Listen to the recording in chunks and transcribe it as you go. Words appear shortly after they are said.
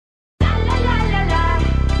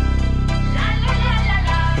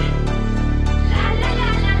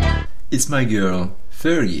It's my girl,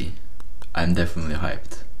 Fergie. I'm definitely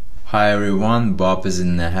hyped. Hi everyone, Bob is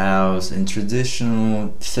in the house. In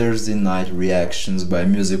traditional Thursday night reactions by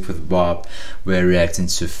Music with Bob, we're reacting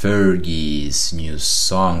to Fergie's new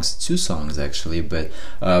songs. 2 songs actually, but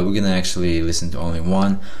we're gonna actually listen to only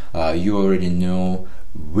one. You already know,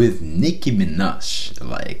 with Nicki Minaj.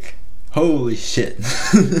 Like, holy shit.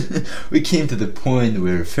 We came to the point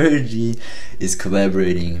where Fergie is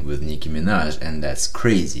collaborating with Nicki Minaj, and that's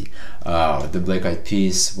crazy. The Black Eyed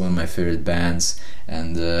Peas, one of my favorite bands,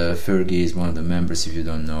 and Fergie is one of the members. If you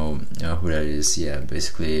don't know who that is, yeah,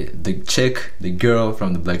 basically the chick, the girl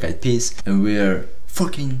from the Black Eyed Peas, and we are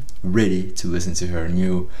fucking ready to listen to her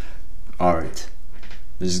new art.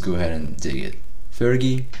 Let's just go ahead and dig it.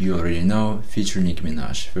 Fergie, you already know, feature Nicki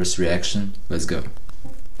Minaj. First reaction, let's go.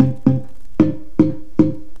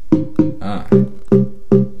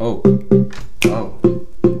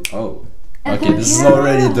 Okay, this is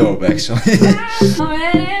already dope actually.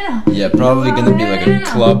 Yeah, probably gonna be like a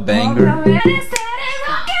club banger.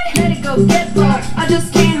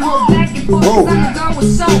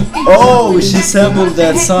 Oh, she sampled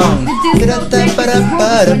that song.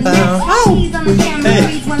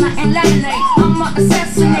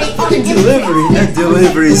 Hey, fucking delivery. That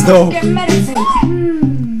delivery is dope.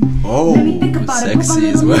 Oh, sexy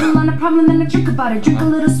as well.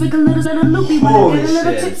 Holy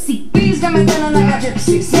shit.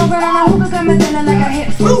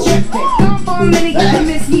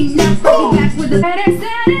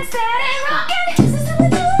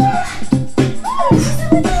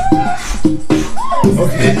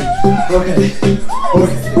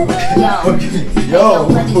 Yo,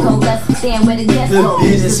 the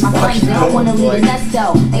beat is fucking dope.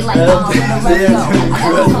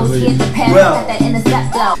 Well,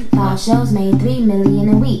 5 shows made 3 million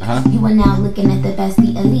a week. You are now looking at the best,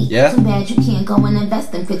 the elite. Yeah. Too bad you can't go and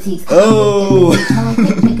invest in critiques. Oh,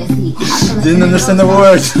 didn't understand the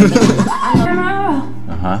words.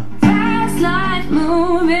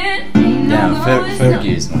 Yeah,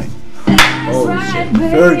 Fergie is like, oh shit,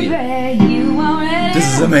 Fergie. This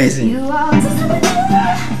is amazing.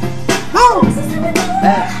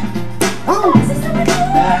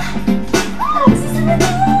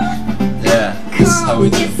 Yeah, this is how we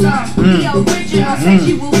do.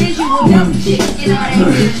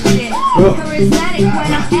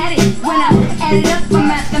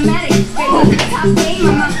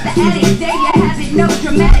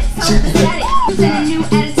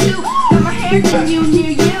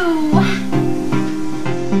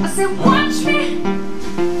 Watch me.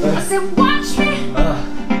 I said, watch me.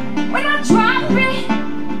 When I drop it,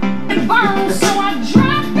 it burns, so I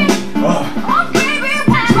drop it. Oh, baby,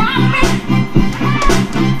 drop it.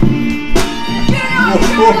 You know I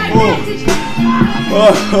feel like vintage.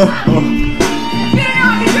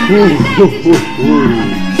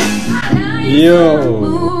 Yo.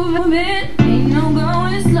 Ain't no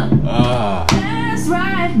going slow. That's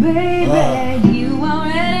right, baby. You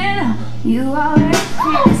already know. You already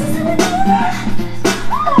know.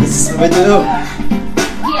 This is how we do.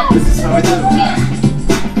 This is how we do.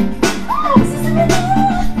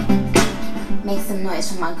 Make some noise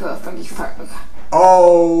for my girl, Fergie Ferg.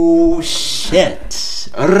 Oh shit.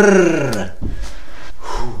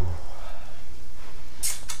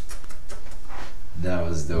 That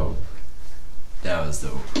was dope. That was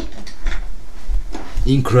dope.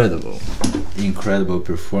 Incredible. Incredible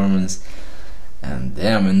performance. And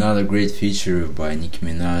damn, another great feature by Nicki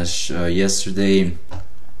Minaj. Yesterday,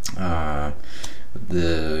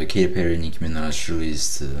 the Katy Perry Nicki Minaj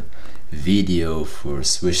released a video for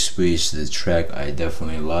Swish Swish, the track I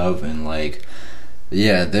definitely love, and like,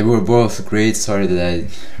 yeah, they were both great. Sorry that I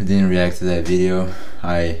didn't react to that video.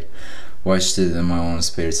 I watched it in my own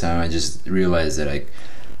spare time. I just realized that I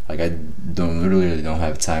really don't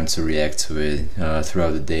have time to react to it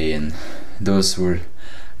throughout the day, and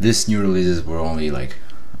these new releases were only like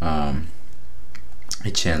a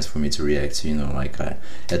chance for me to react to, you know, like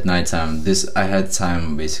at nighttime. I had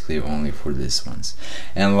time basically only for these ones,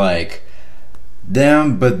 and like,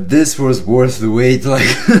 damn, but this was worth the wait. Like,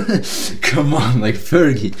 come on, like,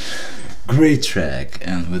 Fergie, great track,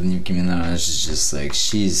 and with Nicki Minaj, it's just like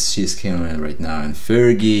she's killing it right now, and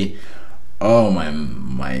Fergie, oh my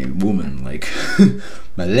woman, like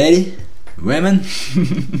my lady. Women.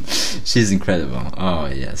 She's incredible. Oh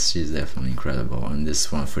yes, she's definitely incredible on this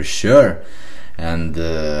one for sure. And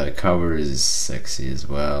the cover is sexy as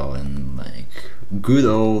well, and like, good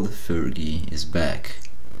old Fergie is back.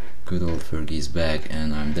 Good old Fergie is back,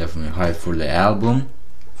 and I'm definitely hyped for the album,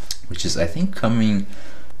 which is I think coming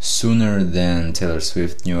sooner than Taylor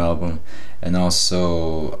Swift's new album. And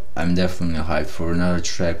also I'm definitely hyped for another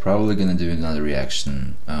track. Probably gonna do another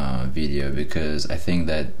reaction video, because I think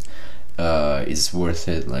that it's worth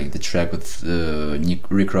it. Like the track with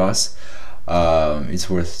Rick Ross, it's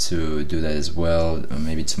worth to do that as well.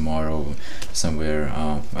 Maybe tomorrow somewhere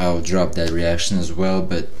I'll drop that reaction as well.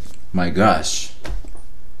 But my gosh,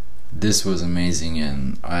 this was amazing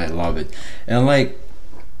and I love it. And like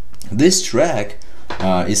this track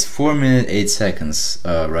is 4 minutes 8 seconds,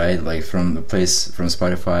 right? Like from the place from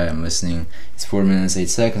Spotify I'm listening, it's 4 minutes 8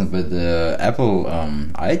 seconds, but the Apple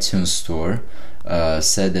iTunes store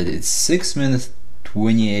said that it's 6 minutes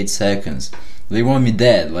 28 seconds. They want me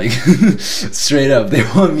dead, like straight up, they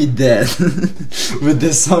want me dead with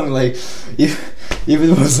this song. Like if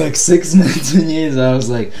it was like 6 minutes 28, I was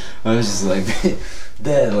just like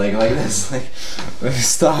dead, like this, like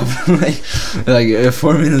stop, like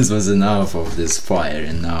 4 minutes was enough of this fire.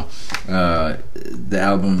 And now the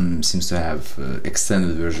album seems to have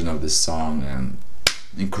extended version of this song, and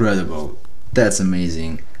incredible. That's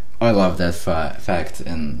amazing. I love that fact,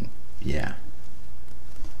 and yeah,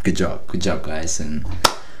 good job guys. And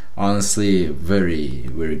honestly, very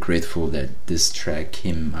grateful that this track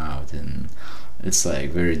came out, and it's like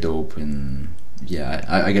very dope. And yeah,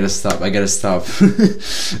 I gotta stop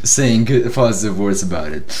saying good positive words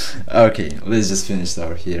about it. Okay, let's just finish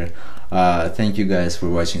out here. Thank you guys for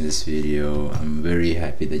watching this video. I'm very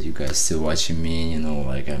happy that you guys still watching me, you know,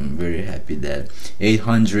 like I'm very happy that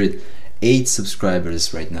 808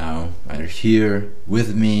 subscribers right now are here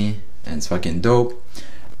with me, and it's fucking dope.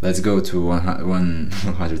 Let's go to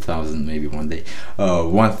 100,000 maybe one day.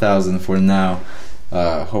 1,000 for now.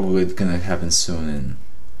 Hopefully it's gonna happen soon. And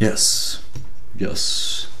yes,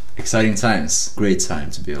 exciting times, great time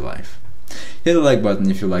to be alive. Hit the like button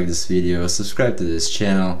if you like this video, subscribe to this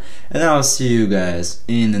channel, and I'll see you guys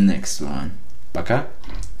in the next one. Пока,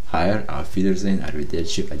 hayır, auf Wiedersehen,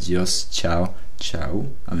 arrivederci, adios, ciao, ciao,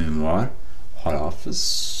 à mémoire,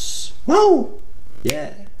 halafis, wow,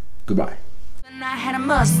 yeah, goodbye. I had a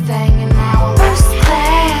Mustang and now I'm first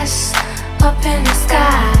class up in the